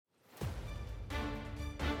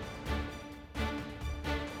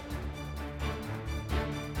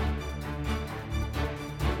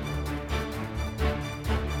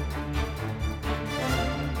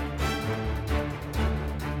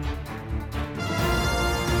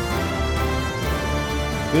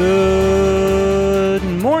Good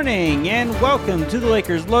morning and welcome to the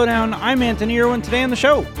Lakers Lowdown. I'm Anthony Irwin. Today on the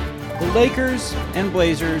show, the Lakers and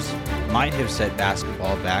Blazers might have set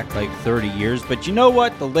basketball back like 30 years, but you know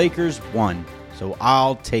what? The Lakers won, so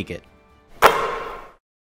I'll take it.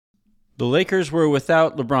 The Lakers were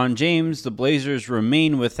without LeBron James. The Blazers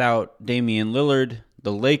remain without Damian Lillard.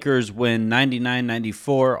 The Lakers win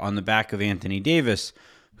 99-94 on the back of Anthony Davis,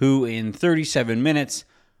 who in 37 minutes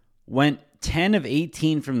went 10 of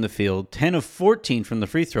 18 from the field, 10 of 14 from the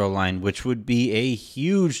free throw line, which would be a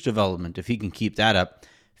huge development if he can keep that up.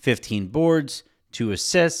 15 boards, 2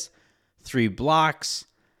 assists, 3 blocks,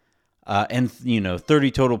 and 30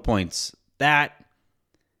 total points. That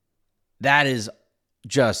is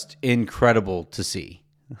just incredible to see.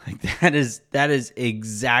 Like that is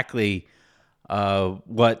exactly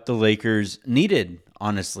what the Lakers needed,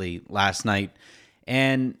 honestly, last night.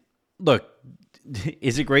 And look,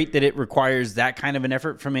 is it great that it requires that kind of an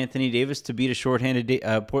effort from Anthony Davis to beat a shorthanded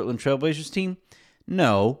Portland Trailblazers team?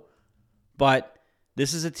 No, but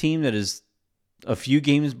this is a team that is a few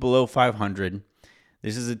games below 500.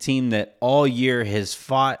 This is a team that all year has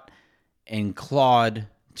fought and clawed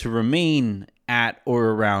to remain at or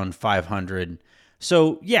around 500.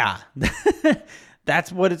 So, yeah,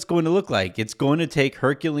 that's what it's going to look like. It's going to take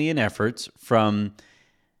Herculean efforts from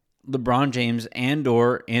LeBron James and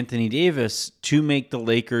or Anthony Davis to make the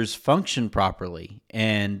Lakers function properly.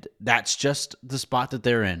 And that's just the spot that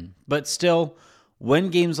they're in. But still,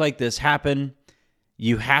 when games like this happen,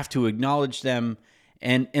 you have to acknowledge them.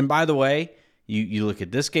 And by the way, you look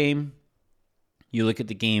at this game, you look at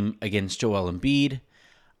the game against Joel Embiid,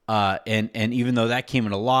 and even though that came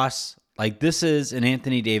at a loss, like this is an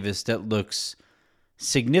Anthony Davis that looks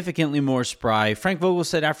significantly more spry. Frank Vogel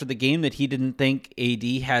said after the game that he didn't think AD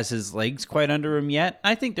has his legs quite under him yet.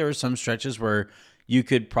 I think there were some stretches where you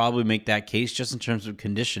could probably make that case just in terms of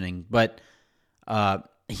conditioning, but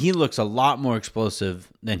he looks a lot more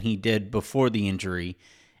explosive than he did before the injury.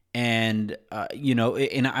 And,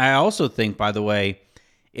 and I also think, by the way,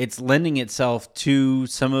 it's lending itself to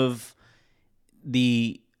some of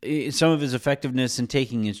his effectiveness in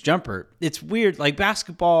taking his jumper. It's weird, like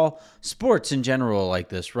basketball, sports in general like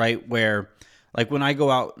this, right? Where, like when I go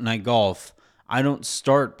out and I golf, I don't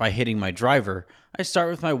start by hitting my driver. I start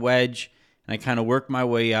with my wedge, and I kind of work my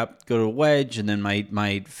way up, go to a wedge, and then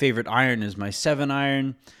my favorite iron is my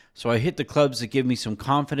 7-iron. So I hit the clubs that give me some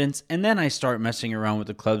confidence, and then I start messing around with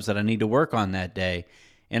the clubs that I need to work on that day.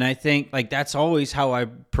 And I think like that's always how I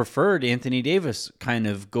preferred Anthony Davis kind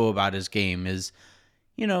of go about his game is,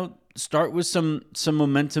 start with some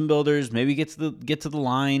momentum builders, maybe get to the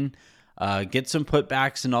line, get some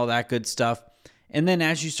putbacks and all that good stuff. And then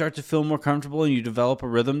as you start to feel more comfortable and you develop a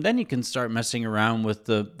rhythm, then you can start messing around with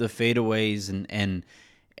the fadeaways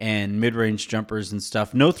and mid-range jumpers and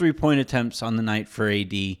stuff. No 3-point attempts on the night for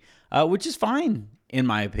AD, which is fine in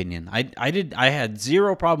my opinion. I had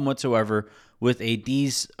zero problem whatsoever with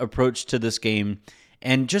AD's approach to this game,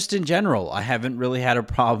 and just in general, I haven't really had a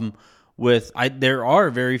problem with. There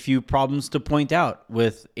are very few problems to point out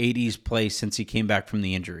with AD's play since he came back from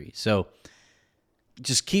the injury. So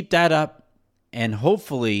just keep that up, and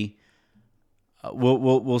hopefully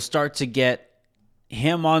we'll start to get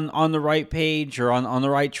him on the right page or on the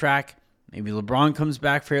right track. Maybe LeBron comes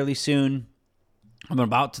back fairly soon. I'm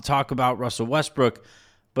about to talk about Russell Westbrook,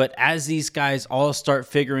 but as these guys all start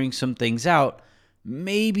figuring some things out,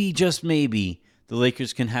 maybe, just maybe, the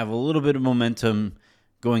Lakers can have a little bit of momentum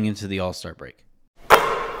going into the All-Star break.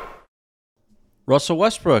 Russell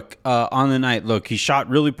Westbrook on the night, look, he shot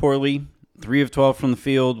really poorly. 3 of 12 from the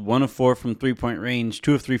field, 1 of 4 from 3-point range,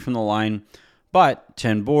 2 of 3 from the line, but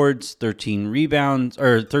 10 boards, 13 rebounds,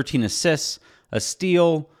 or 13 assists, a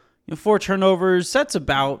steal, 4 turnovers. That's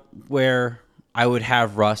about where I would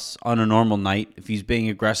have Russ on a normal night if he's being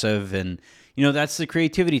aggressive. And, that's the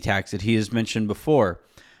creativity tax that he has mentioned before.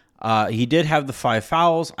 He did have the 5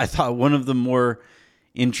 fouls. I thought one of the more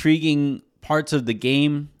intriguing parts of the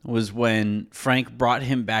game was when Frank brought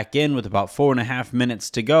him back in with about 4.5 minutes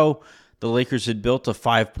to go. The Lakers had built a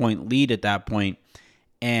 5-point lead at that point,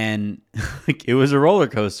 and it was a roller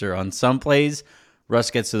coaster. On some plays,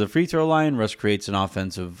 Russ gets to the free throw line. Russ creates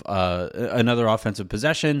another offensive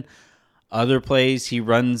possession. Other plays, he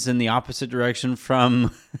runs in the opposite direction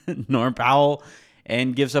from Norm Powell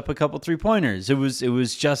and gives up a couple 3-pointers. It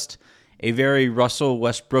was just a very Russell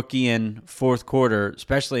Westbrookian fourth quarter,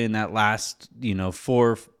 especially in that last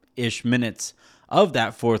 4-ish minutes of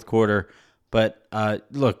that fourth quarter. But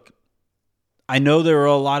look, I know there are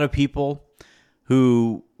a lot of people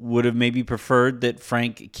who would have maybe preferred that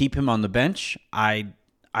Frank keep him on the bench. I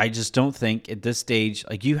just don't think at this stage,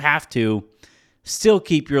 like, you have to still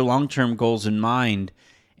keep your long-term goals in mind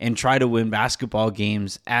and try to win basketball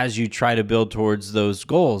games as you try to build towards those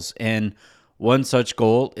goals. And one such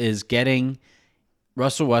goal is getting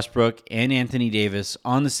Russell Westbrook and Anthony Davis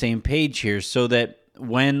on the same page here so that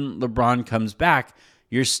when LeBron comes back,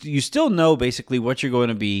 you still know basically what you're going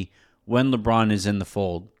to be when LeBron is in the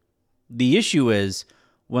fold. The issue is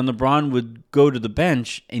when LeBron would go to the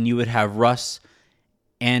bench and you would have Russ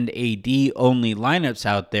and AD only lineups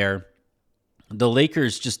out there, the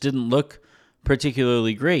Lakers just didn't look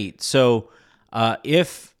particularly great. So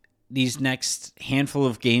if these next handful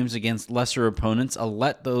of games against lesser opponents,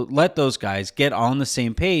 let those guys get on the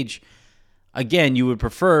same page, again, you would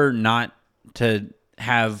prefer not to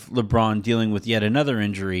have LeBron dealing with yet another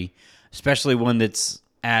injury, especially one that's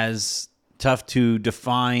as tough to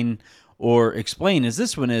define or explain as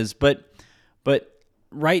this one is. But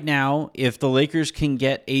right now, if the Lakers can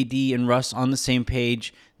get AD and Russ on the same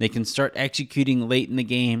page, they can start executing late in the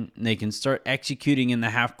game, and they can start executing in the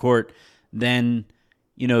half court, then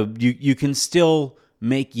you can still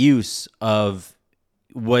make use of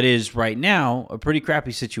what is right now a pretty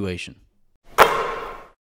crappy situation.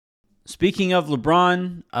 Speaking of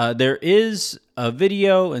LeBron, there is a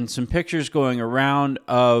video and some pictures going around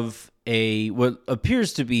of what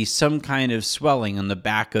appears to be some kind of swelling on the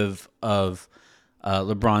back of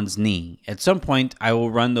LeBron's knee. At some point, I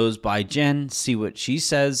will run those by Jen, see what she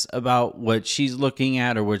says about what she's looking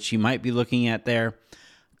at or what she might be looking at there.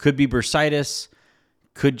 Could be bursitis,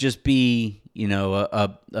 could just be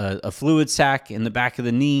a fluid sac in the back of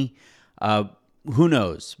the knee. Who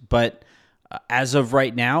knows? But as of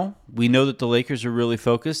right now, we know that the Lakers are really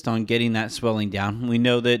focused on getting that swelling down. We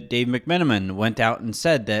know that Dave McMenamin went out and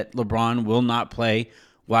said that LeBron will not play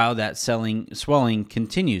while that swelling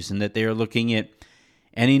continues, and that they are looking at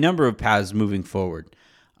any number of paths moving forward,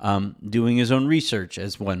 doing his own research,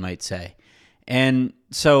 as one might say. And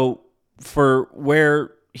so for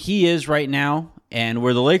where he is right now and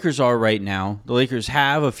where the Lakers are right now, the Lakers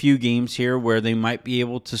have a few games here where they might be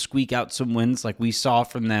able to squeak out some wins like we saw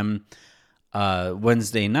from them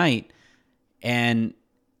Wednesday night. And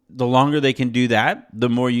the longer they can do that, the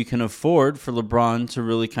more you can afford for LeBron to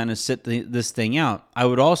really kind of sit this thing out. I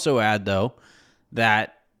would also add, though,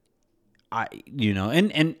 that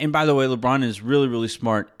and by the way, LeBron is really, really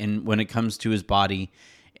smart when it comes to his body,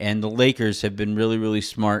 and the Lakers have been really, really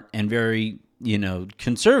smart and very,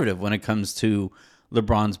 conservative when it comes to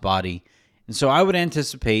LeBron's body. And so I would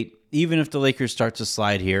anticipate, even if the Lakers start to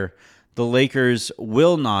slide here, the Lakers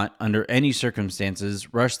will not, under any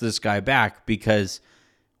circumstances, rush this guy back, because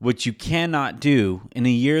what you cannot do in a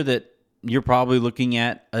year that you're probably looking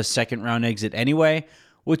at a second-round exit anyway,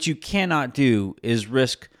 what you cannot do is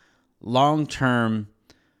risk long-term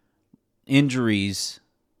injuries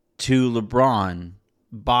to LeBron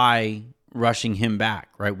by rushing him back,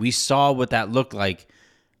 right? We saw what that looked like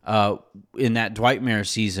in that Dwightmare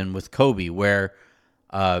season with Kobe, where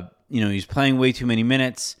he's playing way too many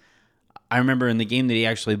minutes. I remember in the game that he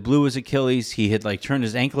actually blew his Achilles, he had turned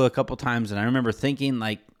his ankle a couple times, and I remember thinking,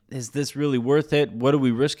 is this really worth it? What are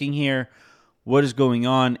we risking here? What is going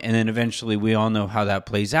on? And then eventually we all know how that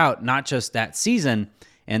plays out, not just that season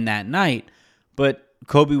and that night, but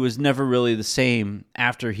Kobe was never really the same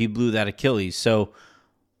after he blew that Achilles. So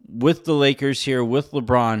with the Lakers here, with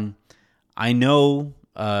LeBron, I know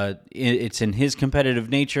it's in his competitive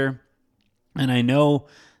nature, and I know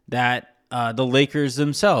that the Lakers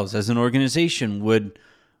themselves as an organization would,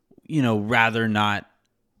 rather not,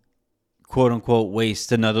 quote unquote,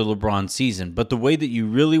 waste another LeBron season. But the way that you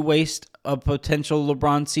really waste a potential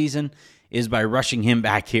LeBron season is by rushing him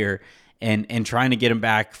back here and trying to get him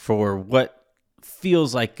back for what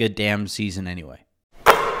feels like a damn season anyway.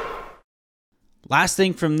 Last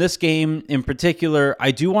thing from this game in particular,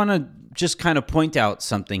 I do want to just kind of point out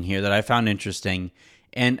something here that I found interesting.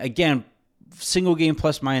 And again, single game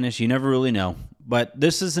plus minus, you never really know. But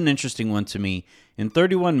this is an interesting one to me. In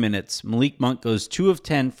 31 minutes, Malik Monk goes 2 of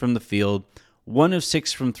 10 from the field, 1 of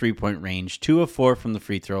 6 from three-point range, 2 of 4 from the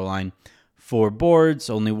free throw line, 4 boards,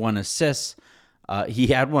 only 1 assist. He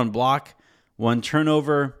had 1 block, 1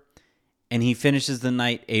 turnover, and he finishes the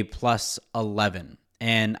night a plus 11.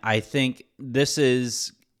 And I think this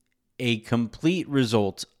is a complete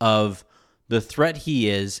result of the threat he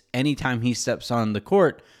is anytime he steps on the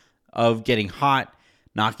court, of getting hot,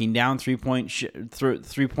 knocking down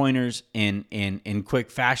three-pointers in quick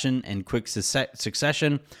fashion and quick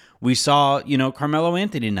succession. We saw, Carmelo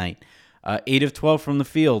Anthony tonight, 8 of 12 from the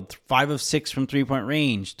field, 5 of 6 from three-point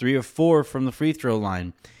range, 3 of 4 from the free throw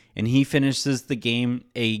line, and he finishes the game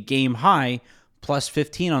a game high plus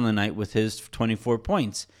 15 on the night with his 24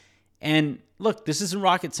 points. And look, this isn't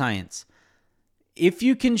rocket science. if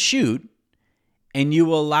you can shoot and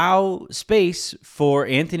you allow space for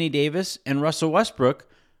Anthony Davis and Russell Westbrook,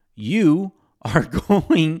 you are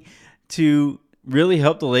going to really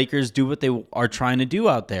help the Lakers do what they are trying to do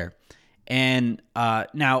out there. And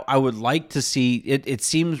now I would like to see, it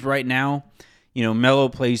seems right now, Melo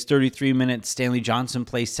plays 33 minutes, Stanley Johnson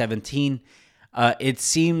plays 17. It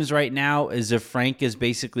seems right now as if Frank is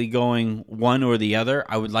basically going one or the other.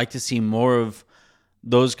 I would like to see more of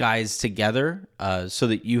those guys together so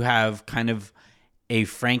that you have kind of a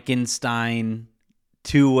Frankenstein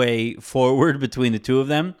two-way forward between the two of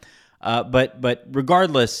them. But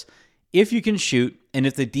regardless, if you can shoot and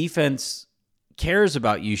if the defense cares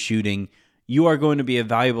about you shooting, you are going to be a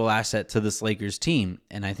valuable asset to this Lakers team.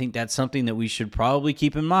 And I think that's something that we should probably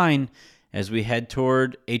keep in mind as we head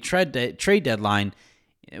toward a trade deadline.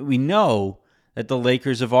 We know that the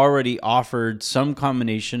Lakers have already offered some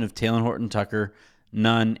combination of Talen Horton-Tucker,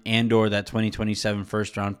 Nunn, and or that 2027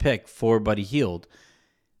 first-round pick for Buddy Hield.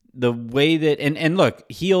 The way that, and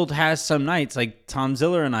look, Hield has some nights, like Tom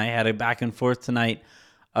Ziller and I had a back and forth tonight,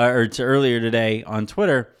 earlier today on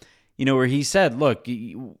Twitter, where he said, look,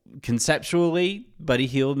 conceptually, Buddy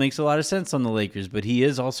Hield makes a lot of sense on the Lakers, but he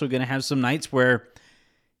is also going to have some nights where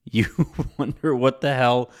you wonder what the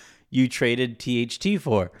hell you traded THT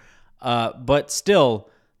for. But still,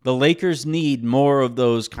 the Lakers need more of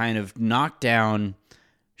those kind of knockdown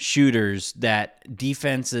shooters that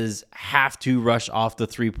defenses have to rush off the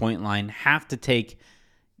three-point line, have to take,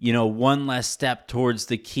 one less step towards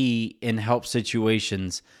the key in help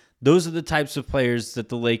situations. Those are the types of players that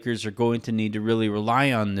the Lakers are going to need to really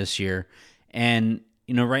rely on this year. And,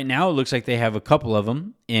 right now it looks like they have a couple of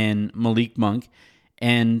them in Malik Monk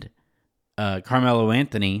and Carmelo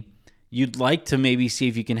Anthony. You'd like to maybe see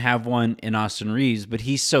if you can have one in Austin Reeves, but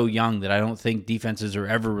he's so young that I don't think defenses are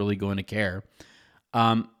ever really going to care.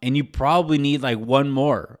 And you probably need like one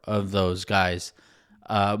more of those guys,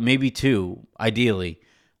 maybe two, ideally.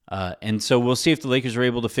 And so we'll see if the Lakers are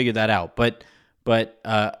able to figure that out. But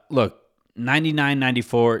look,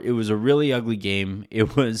 99-94, it was a really ugly game.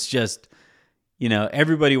 It was just,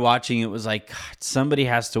 everybody watching it was like, God, somebody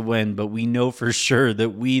has to win, but we know for sure that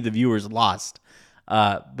we, the viewers, lost.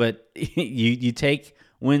 But you take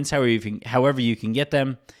wins however you can get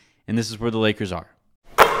them, and this is where the Lakers are.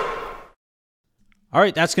 All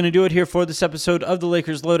right, that's going to do it here for this episode of the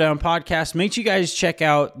Lakers Lowdown Podcast. Make sure you guys check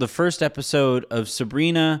out the first episode of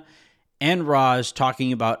Sabrina and Raj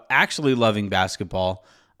talking about actually loving basketball.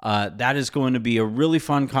 That is going to be a really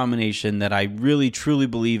fun combination that I really, truly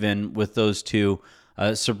believe in with those two.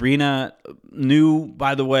 Sabrina, new,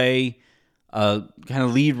 by the way, kind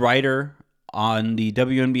of lead writer on the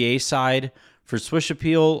WNBA side for Swish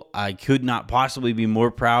Appeal. I could not possibly be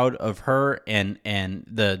more proud of her and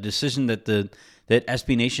the decision that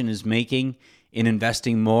SB Nation is making in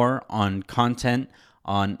investing more on content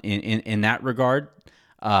in that regard.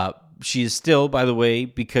 She is still, by the way,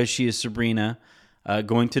 because she is Sabrina,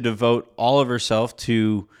 going to devote all of herself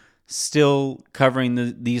to still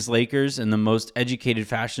covering these Lakers in the most educated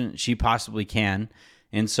fashion she possibly can.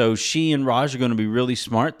 And so she and Raj are going to be really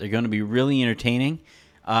smart. They're going to be really entertaining.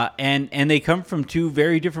 And they come from two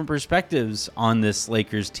very different perspectives on this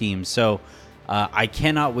Lakers team. So I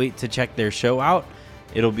cannot wait to check their show out.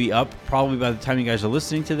 It'll be up probably by the time you guys are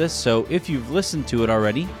listening to this. So if you've listened to it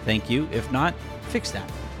already, thank you. If not, fix that.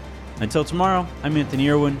 Until tomorrow, I'm Anthony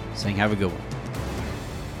Irwin saying have a good one.